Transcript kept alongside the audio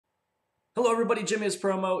Hello everybody, Jimmy's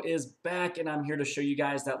Promo is back and I'm here to show you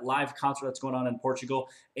guys that live concert that's going on in Portugal.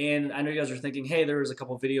 And I know you guys are thinking, hey, there was a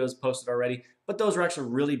couple videos posted already, but those were actually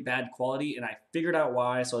really bad quality and I figured out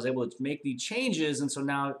why, so I was able to make the changes. And so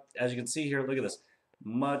now, as you can see here, look at this,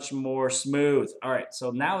 much more smooth. All right,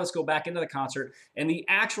 so now let's go back into the concert, and the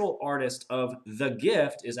actual artist of The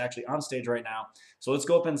Gift is actually on stage right now. So let's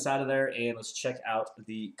go up inside of there and let's check out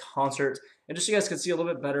the concert, and just so you guys can see a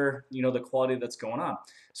little bit better, the quality that's going on.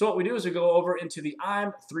 So what we do is we go over into the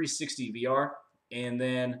I'm 360 VR, and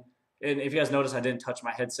if you guys notice, I didn't touch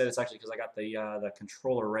my headset. It's actually because I got the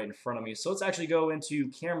controller right in front of me. So let's actually go into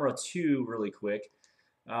camera 2 really quick,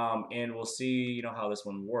 and we'll see how this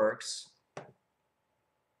one works.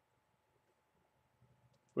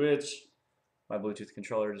 Which my Bluetooth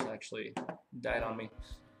controller just actually died on me.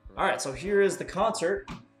 All right, so here is the concert.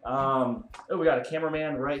 We got a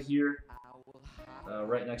cameraman right here,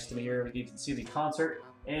 right next to me here. You can see the concert.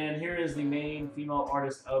 And here is the main female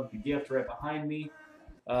artist of The Gift right behind me.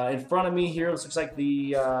 In front of me here, this looks like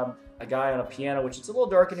a guy on a piano, which it's a little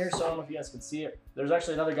dark in here, so I don't know if you guys can see it. There's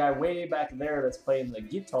actually another guy way back there that's playing the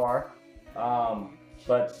guitar.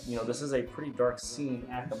 But this is a pretty dark scene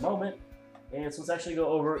at the moment. And so let's actually go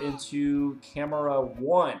over into camera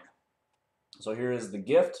 1. So here is The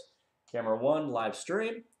Gift, camera 1, live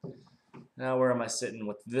stream. Now where am I sitting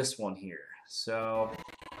with this one here? So,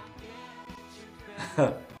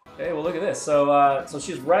 okay, well look at this. So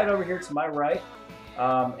she's right over here to my right,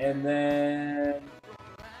 and then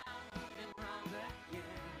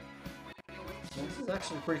this is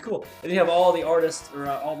actually pretty cool. And you have all the artists, or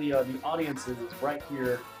all the audiences right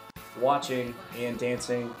here, watching and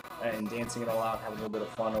dancing it all out, having a little bit of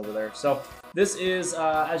fun over there. So this is,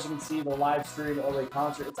 as you can see, the live stream of a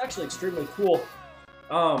concert. It's actually extremely cool.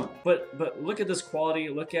 But look at this quality.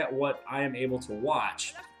 Look at what I am able to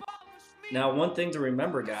watch. Now, one thing to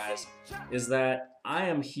remember, guys, is that I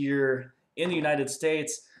am here in the United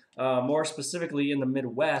States, more specifically in the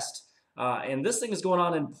Midwest, and this thing is going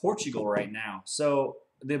on in Portugal right now. So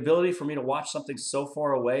the ability for me to watch something so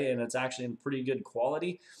far away and it's actually in pretty good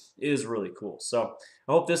quality is really cool. So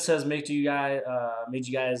I hope this has made you guys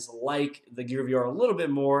like the Gear VR a little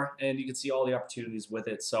bit more, and you can see all the opportunities with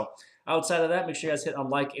it. So outside of that, make sure you guys hit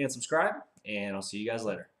on like and subscribe, and I'll see you guys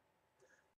later.